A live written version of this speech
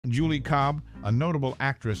Julie Cobb, a notable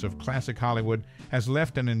actress of classic Hollywood, has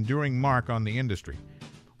left an enduring mark on the industry.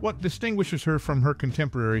 What distinguishes her from her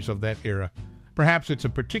contemporaries of that era? Perhaps it's a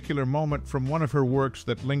particular moment from one of her works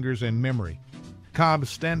that lingers in memory.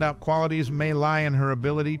 Cobb's standout qualities may lie in her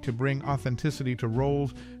ability to bring authenticity to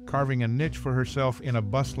roles, carving a niche for herself in a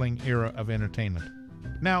bustling era of entertainment.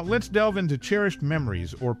 Now, let's delve into cherished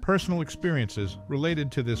memories or personal experiences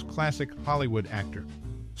related to this classic Hollywood actor.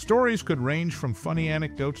 Stories could range from funny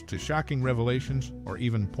anecdotes to shocking revelations or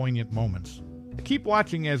even poignant moments. Keep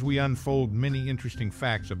watching as we unfold many interesting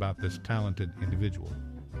facts about this talented individual.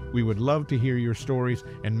 We would love to hear your stories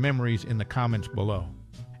and memories in the comments below.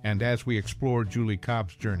 And as we explore Julie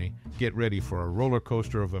Cobb's journey, get ready for a roller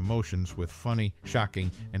coaster of emotions with funny, shocking,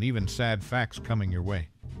 and even sad facts coming your way.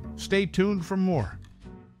 Stay tuned for more.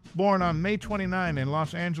 Born on May 29 in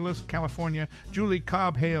Los Angeles, California, Julie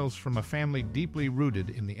Cobb hails from a family deeply rooted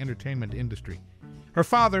in the entertainment industry. Her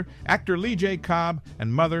father, actor Lee J. Cobb,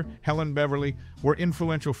 and mother, Helen Beverly, were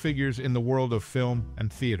influential figures in the world of film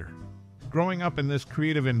and theater. Growing up in this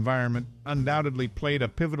creative environment undoubtedly played a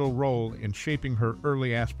pivotal role in shaping her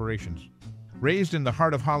early aspirations. Raised in the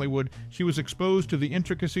heart of Hollywood, she was exposed to the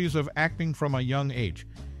intricacies of acting from a young age.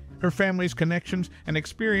 Her family's connections and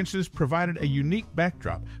experiences provided a unique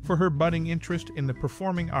backdrop for her budding interest in the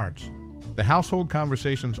performing arts. The household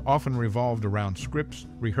conversations often revolved around scripts,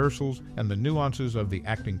 rehearsals, and the nuances of the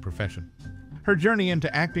acting profession. Her journey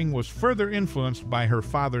into acting was further influenced by her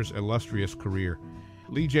father's illustrious career.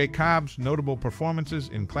 Lee J. Cobb's notable performances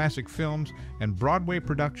in classic films and Broadway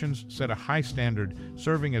productions set a high standard,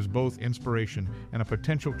 serving as both inspiration and a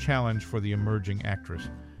potential challenge for the emerging actress.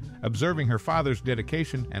 Observing her father's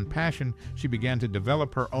dedication and passion, she began to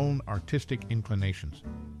develop her own artistic inclinations.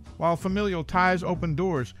 While familial ties opened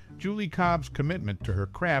doors, Julie Cobb's commitment to her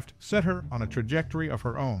craft set her on a trajectory of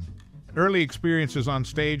her own. Early experiences on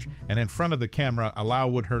stage and in front of the camera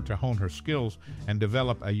allowed her to hone her skills and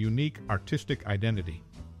develop a unique artistic identity.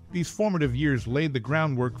 These formative years laid the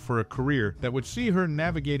groundwork for a career that would see her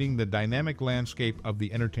navigating the dynamic landscape of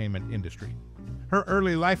the entertainment industry. Her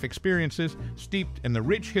early life experiences, steeped in the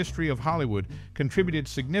rich history of Hollywood, contributed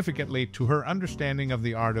significantly to her understanding of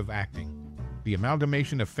the art of acting. The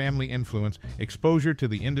amalgamation of family influence, exposure to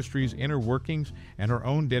the industry's inner workings, and her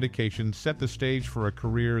own dedication set the stage for a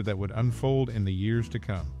career that would unfold in the years to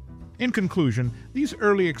come. In conclusion, these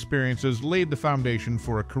early experiences laid the foundation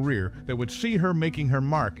for a career that would see her making her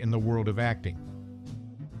mark in the world of acting.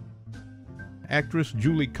 Actress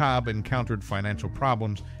Julie Cobb encountered financial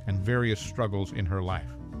problems and various struggles in her life.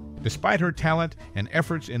 Despite her talent and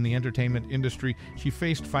efforts in the entertainment industry, she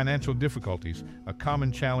faced financial difficulties, a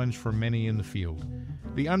common challenge for many in the field.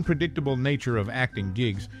 The unpredictable nature of acting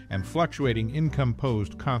gigs and fluctuating income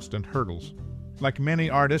posed constant hurdles. Like many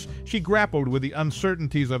artists, she grappled with the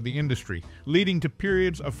uncertainties of the industry, leading to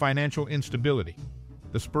periods of financial instability.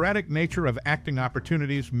 The sporadic nature of acting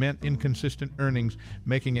opportunities meant inconsistent earnings,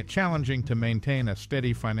 making it challenging to maintain a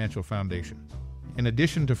steady financial foundation. In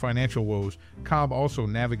addition to financial woes, Cobb also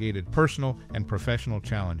navigated personal and professional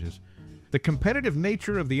challenges. The competitive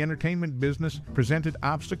nature of the entertainment business presented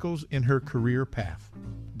obstacles in her career path.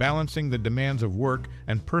 Balancing the demands of work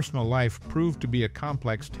and personal life proved to be a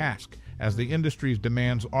complex task, as the industry's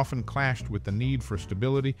demands often clashed with the need for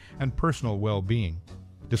stability and personal well-being.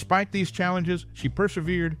 Despite these challenges, she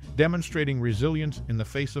persevered, demonstrating resilience in the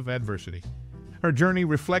face of adversity. Her journey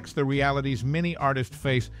reflects the realities many artists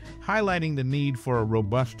face, highlighting the need for a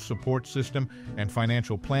robust support system and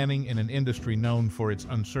financial planning in an industry known for its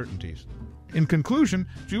uncertainties. In conclusion,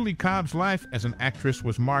 Julie Cobb's life as an actress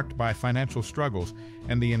was marked by financial struggles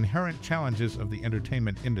and the inherent challenges of the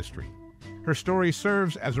entertainment industry. Her story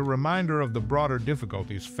serves as a reminder of the broader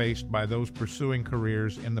difficulties faced by those pursuing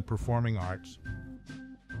careers in the performing arts.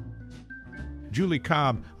 Julie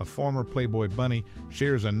Cobb, a former Playboy bunny,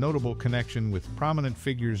 shares a notable connection with prominent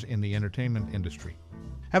figures in the entertainment industry.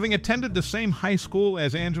 Having attended the same high school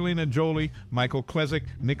as Angelina Jolie, Michael Klesick,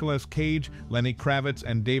 Nicolas Cage, Lenny Kravitz,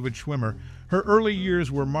 and David Schwimmer, her early years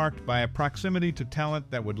were marked by a proximity to talent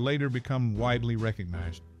that would later become widely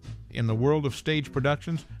recognized. In the world of stage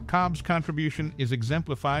productions, Cobb's contribution is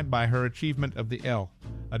exemplified by her achievement of the L,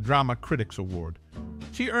 a Drama Critics Award.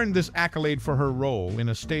 She earned this accolade for her role in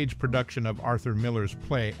a stage production of Arthur Miller's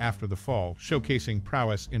play After the Fall, showcasing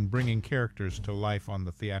prowess in bringing characters to life on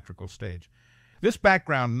the theatrical stage. This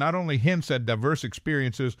background not only hints at diverse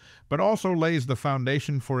experiences, but also lays the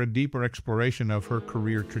foundation for a deeper exploration of her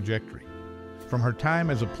career trajectory. From her time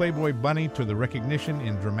as a Playboy bunny to the recognition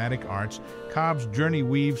in dramatic arts, Cobb's journey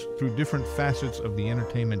weaves through different facets of the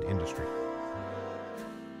entertainment industry.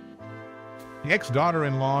 The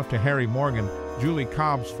ex-daughter-in-law to Harry Morgan, Julie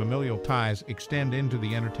Cobb's familial ties extend into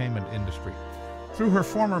the entertainment industry. Through her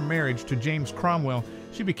former marriage to James Cromwell,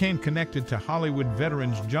 she became connected to Hollywood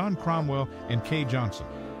veterans John Cromwell and Kay Johnson.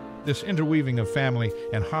 This interweaving of family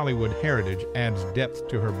and Hollywood heritage adds depth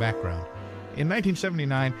to her background. In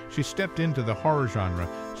 1979, she stepped into the horror genre,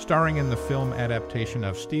 starring in the film adaptation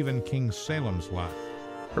of Stephen King's Salem's Lot.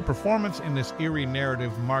 Her performance in this eerie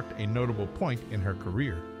narrative marked a notable point in her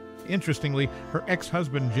career. Interestingly, her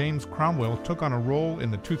ex-husband James Cromwell took on a role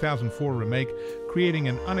in the 2004 remake, creating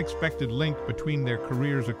an unexpected link between their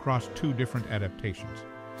careers across two different adaptations.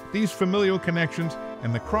 These familial connections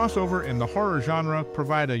and the crossover in the horror genre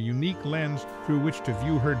provide a unique lens through which to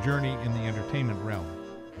view her journey in the entertainment realm.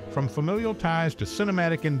 From familial ties to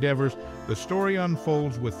cinematic endeavors, the story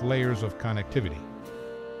unfolds with layers of connectivity.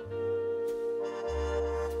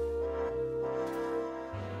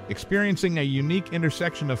 Experiencing a unique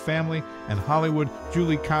intersection of family and Hollywood,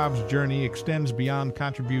 Julie Cobb's journey extends beyond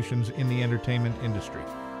contributions in the entertainment industry.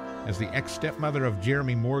 As the ex-stepmother of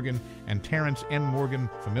Jeremy Morgan and Terrence N. Morgan,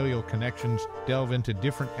 familial connections delve into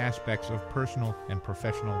different aspects of personal and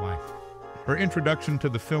professional life. Her introduction to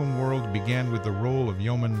the film world began with the role of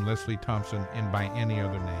Yeoman Leslie Thompson in By Any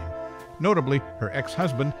Other Name. Notably, her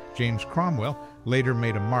ex-husband, James Cromwell, later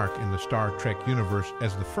made a mark in the Star Trek universe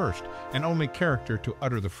as the first and only character to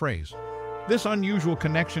utter the phrase. This unusual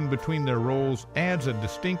connection between their roles adds a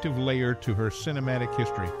distinctive layer to her cinematic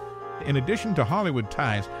history. In addition to Hollywood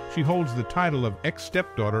ties, she holds the title of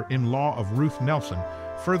ex-stepdaughter-in-law of Ruth Nelson,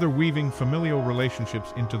 further weaving familial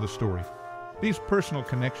relationships into the story. These personal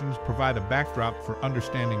connections provide a backdrop for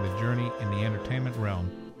understanding the journey in the entertainment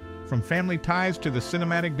realm. From family ties to the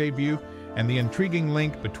cinematic debut and the intriguing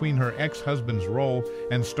link between her ex-husband's role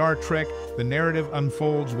and Star Trek, the narrative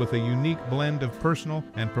unfolds with a unique blend of personal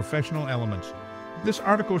and professional elements. This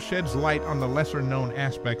article sheds light on the lesser-known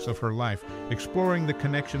aspects of her life, exploring the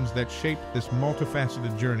connections that shaped this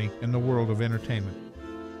multifaceted journey in the world of entertainment.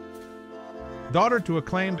 Daughter to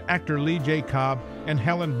acclaimed actor Lee J. Cobb and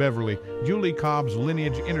Helen Beverly, Julie Cobb's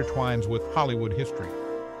lineage intertwines with Hollywood history.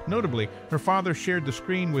 Notably, her father shared the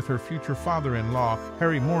screen with her future father-in-law,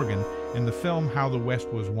 Harry Morgan, in the film How the West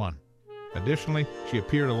Was Won. Additionally, she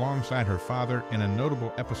appeared alongside her father in a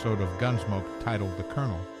notable episode of Gunsmoke titled The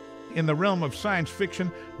Colonel. In the realm of science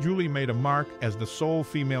fiction, Julie made a mark as the sole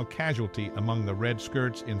female casualty among the Red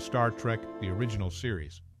Skirts in Star Trek, the original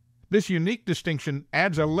series. This unique distinction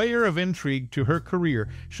adds a layer of intrigue to her career,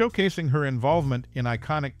 showcasing her involvement in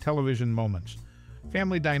iconic television moments.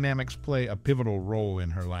 Family dynamics play a pivotal role in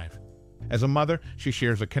her life. As a mother, she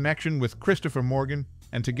shares a connection with Christopher Morgan,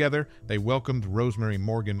 and together they welcomed Rosemary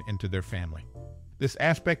Morgan into their family. This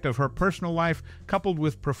aspect of her personal life, coupled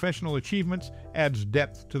with professional achievements, adds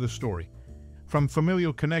depth to the story. From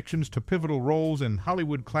familial connections to pivotal roles in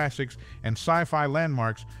Hollywood classics and sci-fi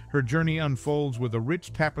landmarks, her journey unfolds with a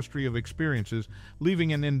rich tapestry of experiences,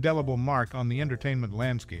 leaving an indelible mark on the entertainment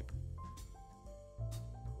landscape.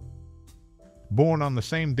 Born on the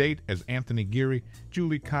same date as Anthony Geary,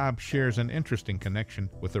 Julie Cobb shares an interesting connection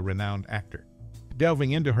with a renowned actor.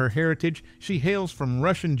 Delving into her heritage, she hails from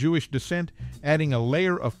Russian Jewish descent, adding a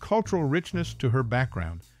layer of cultural richness to her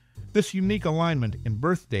background. This unique alignment in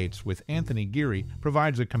birth dates with Anthony Geary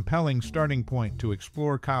provides a compelling starting point to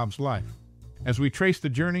explore Cobb's life. As we trace the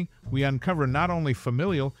journey, we uncover not only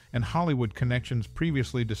familial and Hollywood connections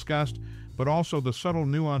previously discussed, but also the subtle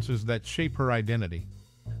nuances that shape her identity.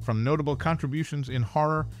 From notable contributions in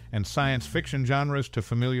horror and science fiction genres to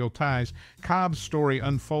familial ties, Cobb's story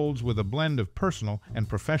unfolds with a blend of personal and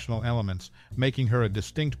professional elements, making her a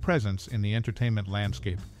distinct presence in the entertainment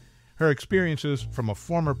landscape. Her experiences, from a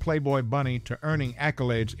former Playboy bunny to earning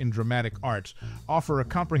accolades in dramatic arts, offer a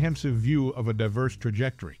comprehensive view of a diverse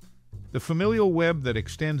trajectory. The familial web that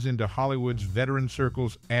extends into Hollywood's veteran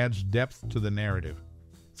circles adds depth to the narrative.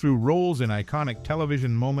 Through roles in iconic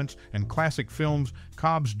television moments and classic films,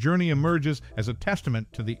 Cobb's journey emerges as a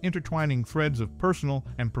testament to the intertwining threads of personal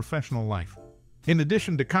and professional life. In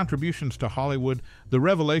addition to contributions to Hollywood, the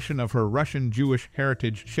revelation of her Russian Jewish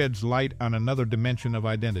heritage sheds light on another dimension of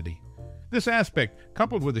identity. This aspect,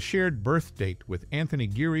 coupled with a shared birth date with Anthony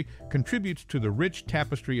Geary, contributes to the rich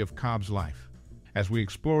tapestry of Cobb's life. As we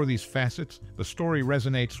explore these facets, the story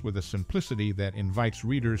resonates with a simplicity that invites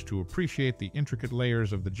readers to appreciate the intricate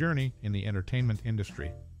layers of the journey in the entertainment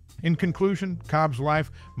industry. In conclusion, Cobb's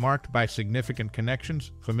life, marked by significant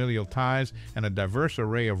connections, familial ties, and a diverse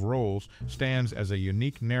array of roles, stands as a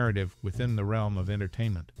unique narrative within the realm of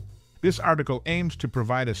entertainment. This article aims to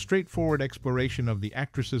provide a straightforward exploration of the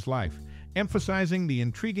actress's life, emphasizing the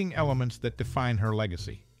intriguing elements that define her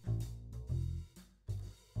legacy.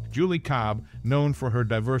 Julie Cobb, known for her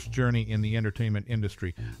diverse journey in the entertainment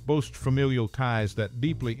industry, boasts familial ties that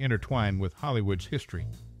deeply intertwine with Hollywood's history.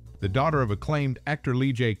 The daughter of acclaimed actor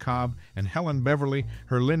Lee J. Cobb and Helen Beverly,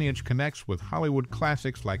 her lineage connects with Hollywood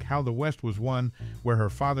classics like How the West Was Won, where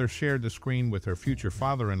her father shared the screen with her future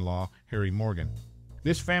father-in-law, Harry Morgan.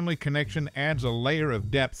 This family connection adds a layer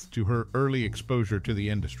of depth to her early exposure to the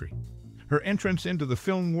industry. Her entrance into the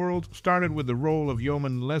film world started with the role of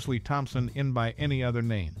yeoman Leslie Thompson in By Any Other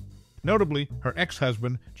Name. Notably, her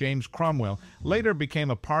ex-husband, James Cromwell, later became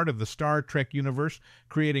a part of the Star Trek universe,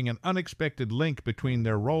 creating an unexpected link between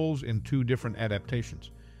their roles in two different adaptations.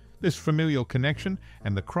 This familial connection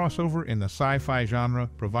and the crossover in the sci-fi genre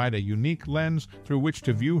provide a unique lens through which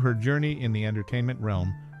to view her journey in the entertainment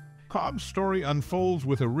realm. Cobb's story unfolds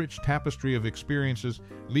with a rich tapestry of experiences,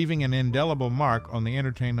 leaving an indelible mark on the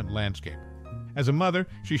entertainment landscape. As a mother,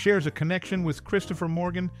 she shares a connection with Christopher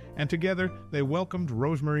Morgan, and together they welcomed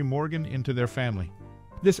Rosemary Morgan into their family.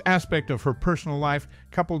 This aspect of her personal life,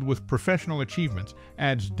 coupled with professional achievements,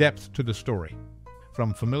 adds depth to the story.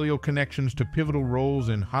 From familial connections to pivotal roles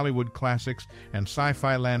in Hollywood classics and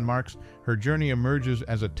sci-fi landmarks, her journey emerges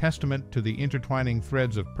as a testament to the intertwining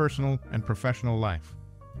threads of personal and professional life.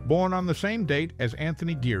 Born on the same date as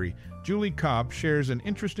Anthony Geary, Julie Cobb shares an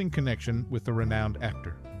interesting connection with the renowned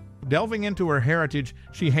actor. Delving into her heritage,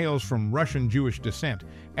 she hails from Russian Jewish descent,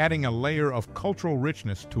 adding a layer of cultural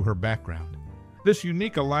richness to her background. This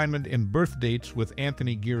unique alignment in birth dates with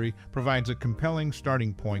Anthony Geary provides a compelling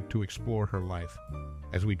starting point to explore her life.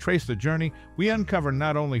 As we trace the journey, we uncover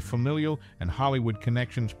not only familial and Hollywood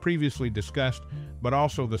connections previously discussed, but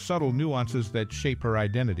also the subtle nuances that shape her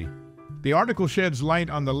identity. The article sheds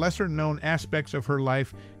light on the lesser-known aspects of her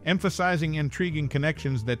life, emphasizing intriguing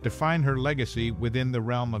connections that define her legacy within the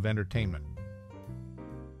realm of entertainment.